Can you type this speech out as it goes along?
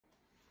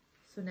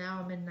So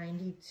now I'm in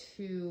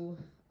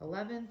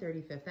 9211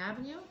 35th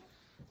Avenue.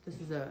 This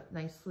is a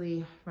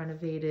nicely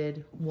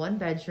renovated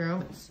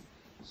 1-bedroom. It's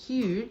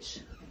huge.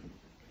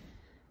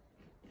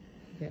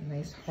 You get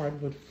nice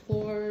hardwood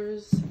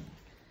floors.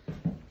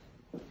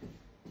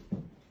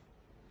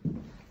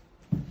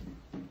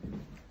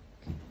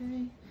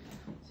 Okay,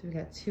 so we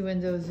got 2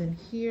 windows in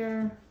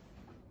here.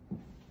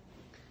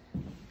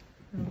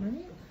 All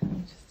right,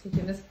 just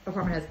taking this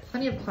apartment has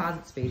plenty of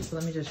closet space, so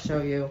let me just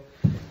show you.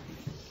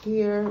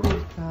 Here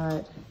we've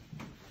got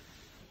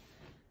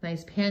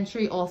nice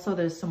pantry. Also,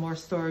 there's some more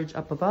storage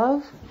up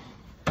above.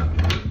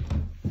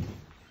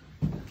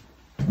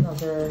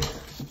 Another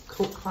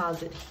coat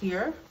closet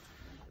here.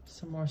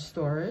 Some more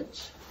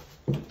storage.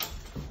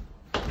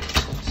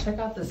 Check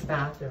out this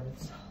bathroom.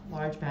 It's a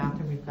large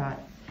bathroom. We've got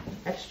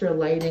extra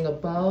lighting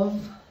above.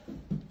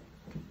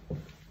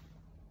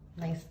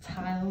 Nice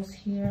tiles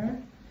here.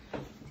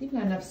 It's even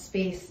got enough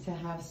space to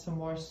have some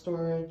more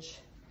storage.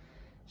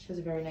 Shows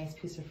a very nice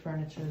piece of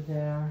furniture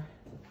there.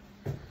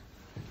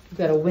 We've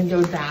got a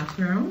windowed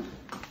bathroom.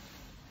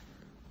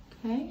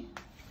 Okay,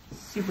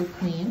 super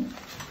clean.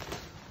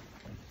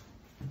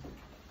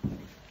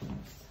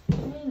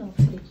 Okay, and I'll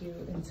take you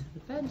into the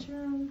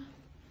bedroom.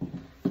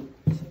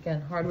 So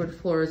again, hardwood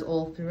floors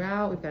all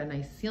throughout. We've got a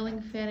nice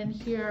ceiling fan in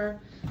here.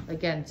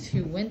 Again,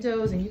 2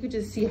 windows, and you can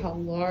just see how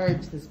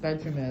large this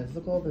bedroom is.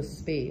 Look at all this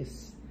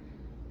space,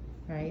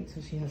 right?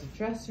 So she has a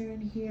dresser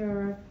in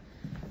here,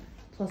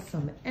 plus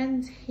some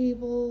end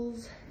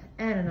tables,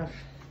 and enough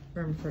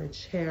room for a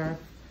chair.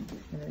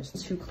 And there's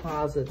 2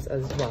 closets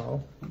as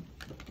well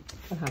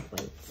that have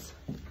lights.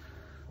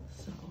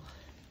 So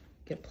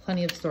get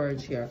plenty of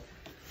storage here.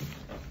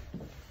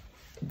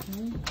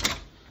 Okay.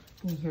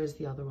 And here's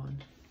the other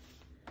one.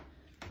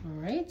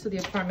 All right, so the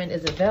apartment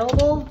is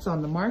available. It's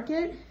on the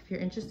market. If you're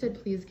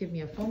interested, please give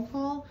me a phone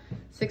call,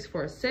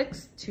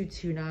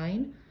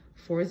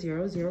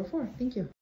 646-229-4004. Thank you.